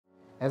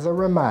As a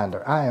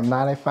reminder, I am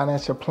not a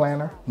financial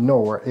planner,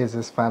 nor is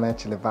this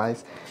financial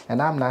advice,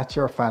 and I'm not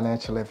your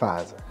financial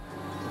advisor.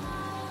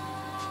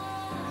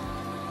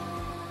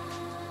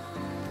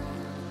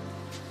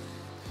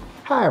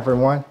 Hi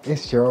everyone,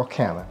 it's Gerald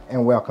Cannon,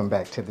 and welcome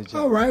back to the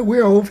channel. Alright,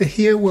 we're over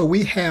here where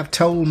we have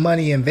total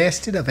money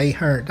invested of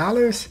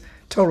 $800.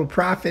 Total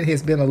profit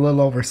has been a little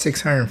over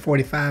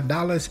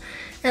 $645,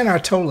 and our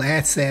total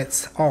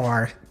assets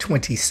are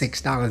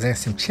 $26 and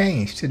some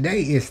change.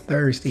 Today is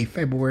Thursday,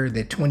 February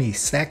the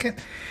 22nd,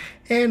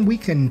 and we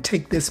can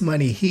take this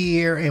money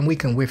here and we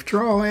can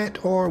withdraw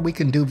it, or we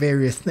can do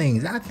various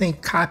things. I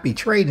think copy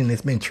trading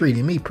has been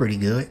treating me pretty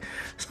good,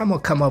 so I'm going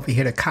to come over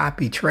here to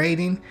copy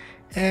trading.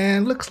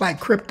 And looks like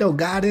Crypto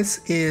Goddess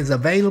is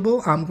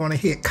available. I'm going to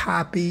hit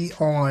copy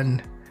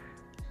on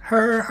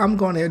her. I'm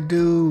going to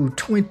do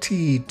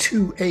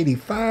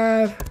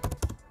 2285.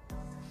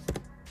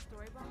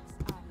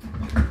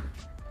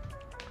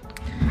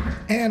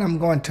 And I'm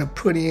going to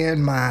put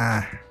in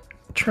my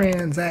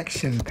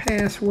transaction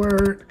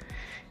password.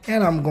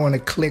 And I'm going to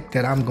click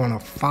that I'm going to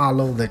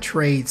follow the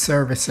trade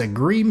service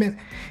agreement.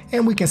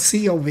 And we can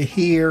see over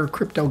here,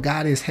 Crypto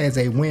Goddess has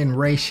a win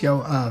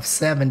ratio of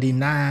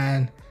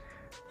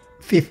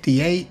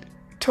 79.58.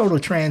 Total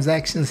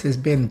transactions has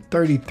been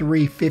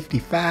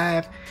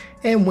 33.55,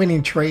 and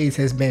winning trades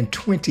has been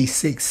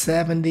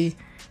 26.70,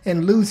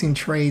 and losing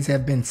trades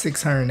have been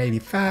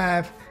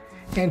 685,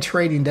 and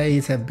trading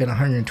days have been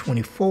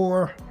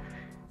 124,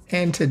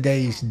 and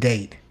today's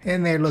date.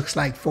 And there looks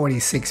like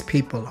 46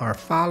 people are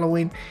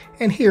following,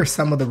 and here's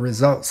some of the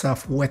results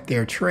of what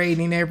they're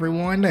trading,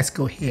 everyone. Let's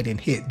go ahead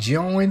and hit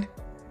join.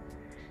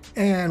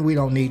 And we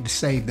don't need to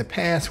save the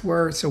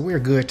password, so we're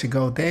good to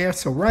go there.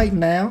 So right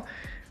now,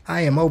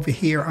 I am over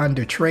here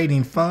under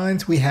trading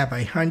funds. We have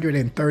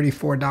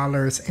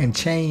 $134 and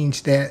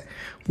change that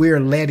we're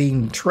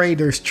letting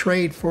traders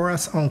trade for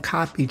us on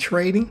copy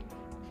trading.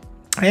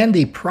 And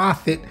the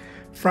profit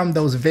from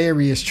those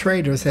various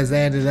traders has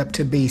added up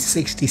to be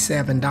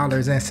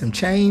 $67 and some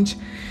change.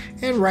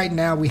 And right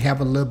now we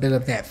have a little bit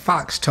of that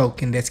Fox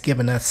token that's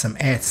giving us some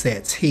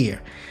assets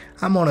here.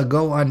 I'm going to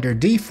go under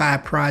DeFi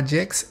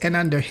projects, and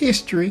under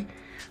history,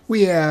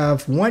 we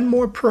have one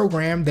more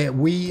program that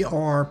we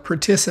are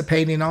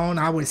participating on.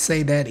 I would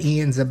say that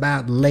ends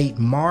about late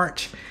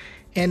March,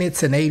 and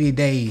it's an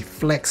 80-day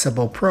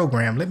flexible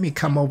program. Let me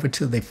come over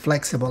to the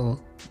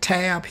flexible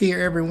tab here,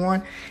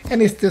 everyone,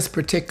 and it's this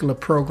particular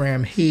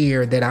program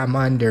here that I'm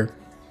under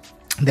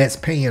that's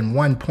paying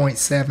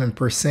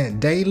 1.7%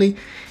 daily,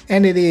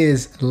 and it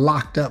is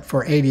locked up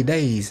for 80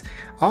 days.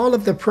 All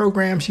of the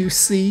programs you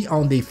see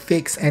on the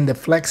fixed and the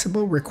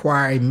flexible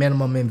require a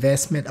minimum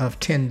investment of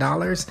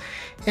 $10,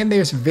 and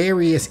there's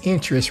various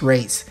interest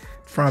rates.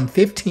 From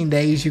 15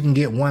 days, you can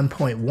get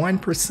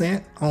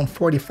 1.1%. On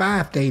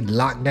 45-day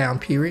lockdown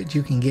period,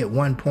 you can get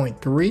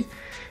 1.3%.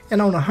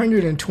 And on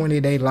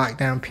 120-day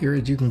lockdown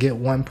period, you can get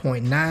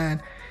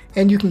 1.9%.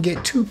 And you can get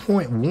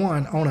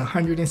 2.1 on a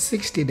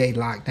 160-day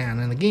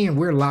lockdown. And again,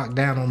 we're locked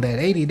down on that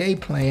 80-day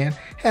plan.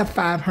 Have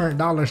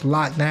 $500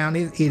 locked down.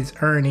 It is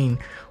earning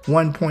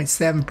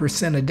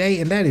 1.7% a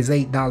day, and that is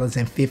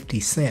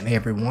 $8.50,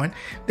 everyone.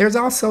 There's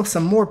also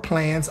some more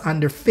plans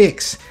under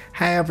fixed.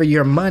 However,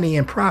 your money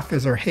and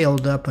profits are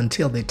held up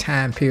until the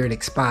time period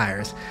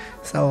expires.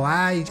 So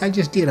I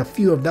just did a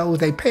few of those.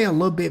 They pay a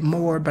little bit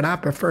more, but I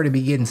prefer to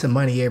be getting some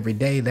money every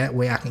day. That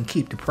way I can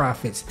keep the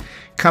profits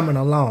coming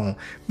along.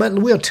 But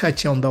we'll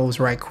touch on those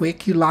right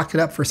quick. You lock it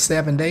up for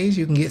 7 days,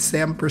 you can get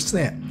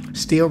 7%.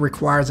 Still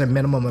requires a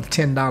minimum of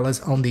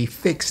 $10 on the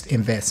fixed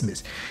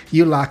investments.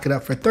 You lock it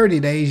up for 30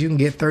 days, you can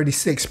get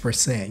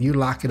 36%. You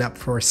lock it up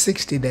for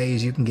 60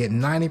 days, you can get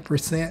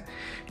 90%.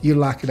 You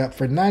lock it up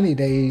for 90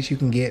 days, you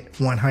can get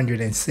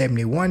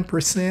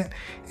 171%,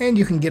 and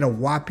you can get a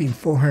whopping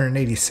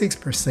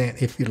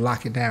 486% if you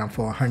lock it down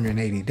for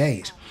 180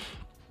 days.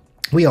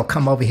 We'll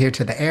come over here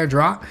to the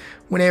airdrop.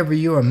 Whenever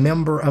you're a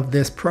member of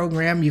this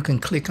program, you can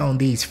click on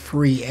these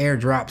free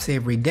airdrops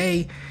every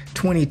day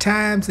 20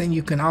 times, and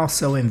you can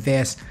also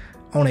invest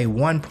on a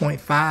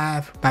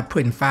 1.5 by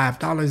putting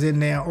 $5 in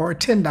there, or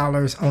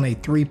 $10 on a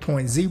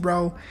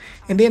 3.0.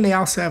 And then they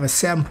also have a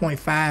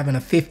 7.5 and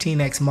a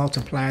 15x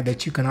multiplier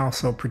that you can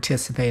also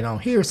participate on.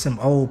 Here's some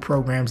old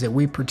programs that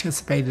we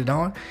participated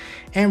on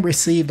and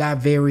received our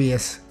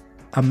various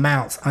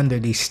amounts under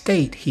the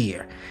state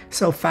here.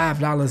 So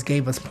 $5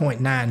 gave us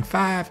 0.95,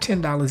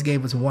 $10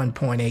 gave us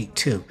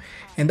 1.82.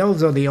 And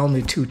those are the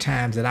only 2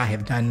 times that I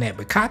have done that.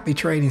 But copy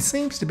trading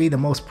seems to be the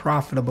most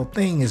profitable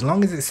thing. As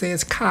long as it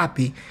says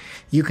copy,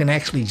 you can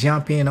actually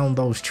jump in on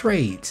those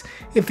trades.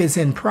 If it's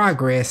in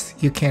progress,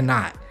 you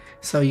cannot.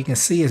 So you can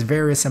see it's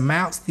various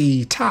amounts.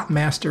 The top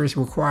master is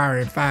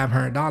requiring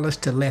 $500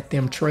 to let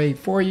them trade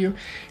for you.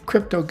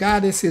 Crypto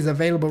Goddess is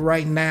available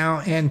right now,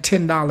 and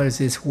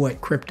 $10 is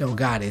what Crypto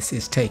Goddess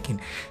is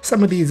taking.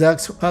 Some of these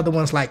other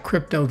ones like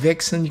Crypto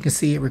Vixen, you can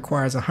see it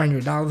requires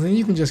 $100, and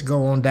you can just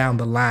go on down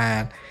the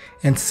line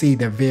and see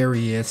the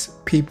various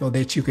people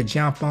that you could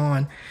jump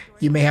on.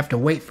 You may have to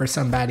wait for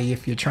somebody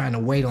if you're trying to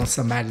wait on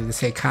somebody to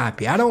say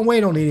copy. I don't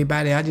wait on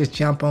anybody. I just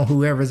jump on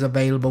whoever's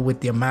available with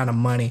the amount of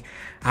money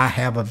I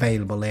have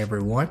available,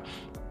 everyone.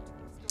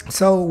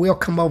 So we'll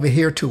come over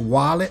here to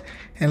wallet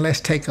and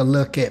let's take a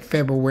look at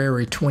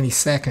February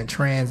 22nd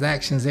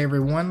transactions,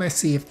 everyone. Let's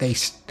see if they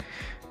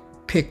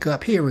pick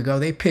up. Here we go.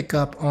 They pick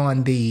up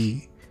on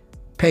the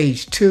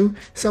page 2.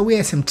 So we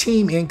had some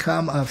team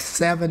income of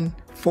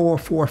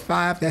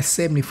 7,445. That's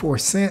 74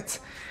 cents.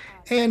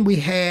 And we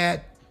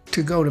had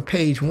to go to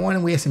page 1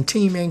 and we had some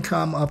team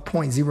income of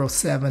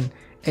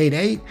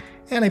 0.0788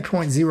 and a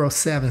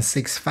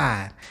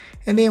 0.0765.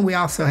 And then we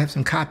also have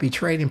some copy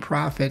trading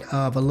profit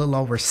of a little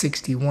over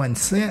 61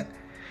 cents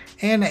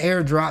and an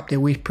airdrop that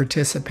we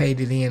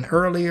participated in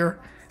earlier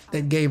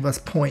that gave us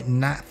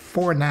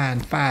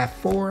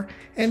 0.4954,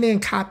 and then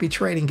copy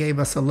trading gave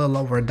us a little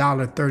over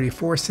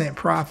 $1.34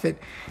 profit.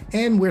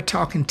 And we're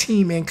talking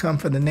team income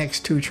for the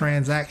next 2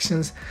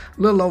 transactions,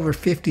 a little over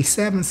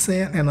 57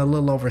 cents and a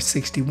little over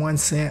 61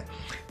 cents.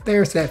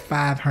 There's that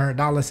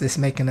 $500 that's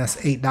making us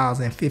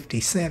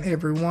 $8.50,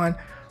 everyone,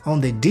 on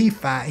the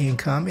DeFi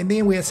income. And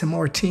then we had some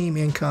more team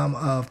income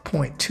of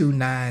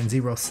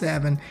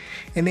 0.2907,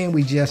 and then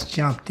we just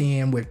jumped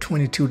in with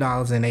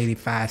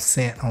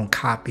 $22.85 on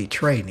copy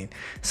trading.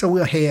 So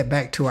we'll head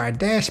back to our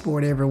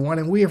dashboard, everyone,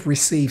 and we have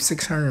received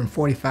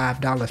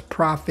 $645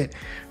 profit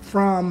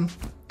from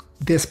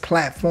this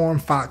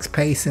platform,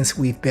 FoxPay, since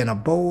we've been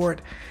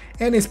aboard,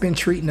 and it's been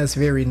treating us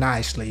very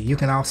nicely. You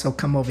can also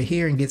come over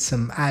here and get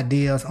some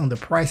ideas on the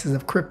prices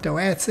of crypto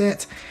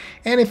assets.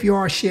 And if you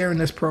are sharing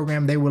this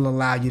program, they will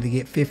allow you to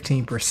get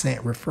 15%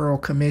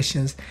 referral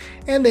commissions.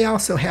 And they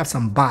also have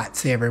some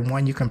bots,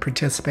 everyone. You can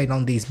participate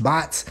on these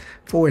bots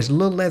for as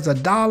little as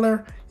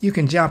 $1. You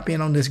can jump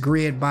in on this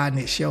grid bot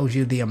and it shows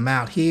you the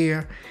amount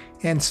here,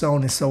 and so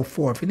on and so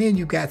forth. And then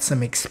you got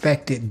some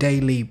expected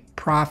daily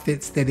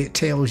profits that it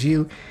tells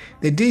you.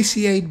 The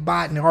DCA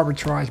bot and the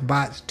arbitrage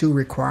bots do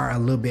require a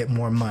little bit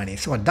more money.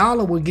 So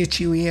 $1 will get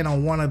you in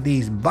on one of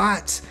these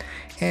bots,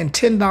 and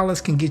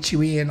 $10 can get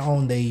you in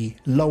on the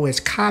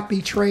lowest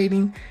copy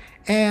trading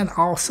and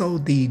also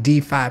the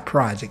DeFi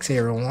projects,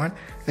 everyone.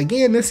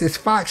 Again, this is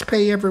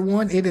FoxPay,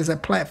 everyone. It is a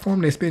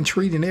platform that's been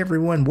treating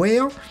everyone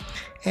well.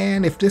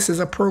 And if this is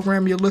a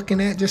program you're looking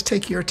at, just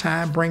take your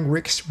time, bring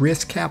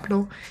risk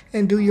capital,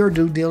 and do your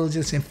due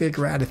diligence and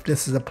figure out if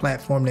this is a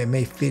platform that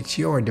may fit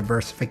your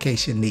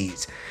diversification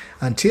needs.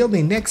 Until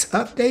the next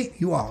update,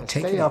 you all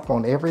stay up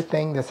on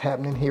everything that's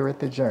happening here at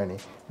The Journey.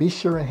 Be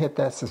sure and hit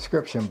that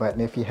subscription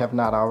button if you have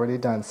not already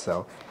done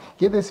so.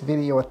 Give this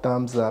video a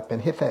thumbs up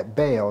and hit that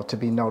bell to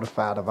be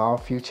notified of all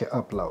future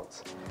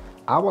uploads.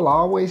 I will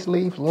always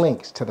leave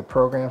links to the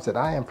programs that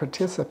I am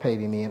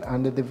participating in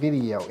under the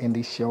video in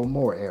the Show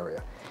More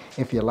area.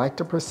 If you'd like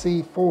to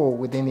proceed forward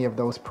with any of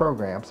those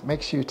programs,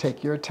 make sure you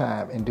take your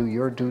time and do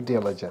your due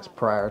diligence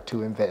prior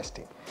to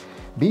investing.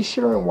 Be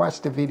sure and watch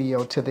the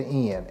video to the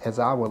end, as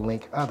I will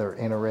link other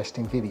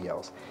interesting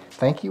videos.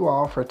 Thank you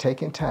all for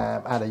taking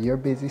time out of your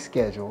busy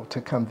schedule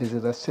to come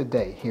visit us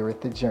today here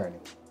at The Journey.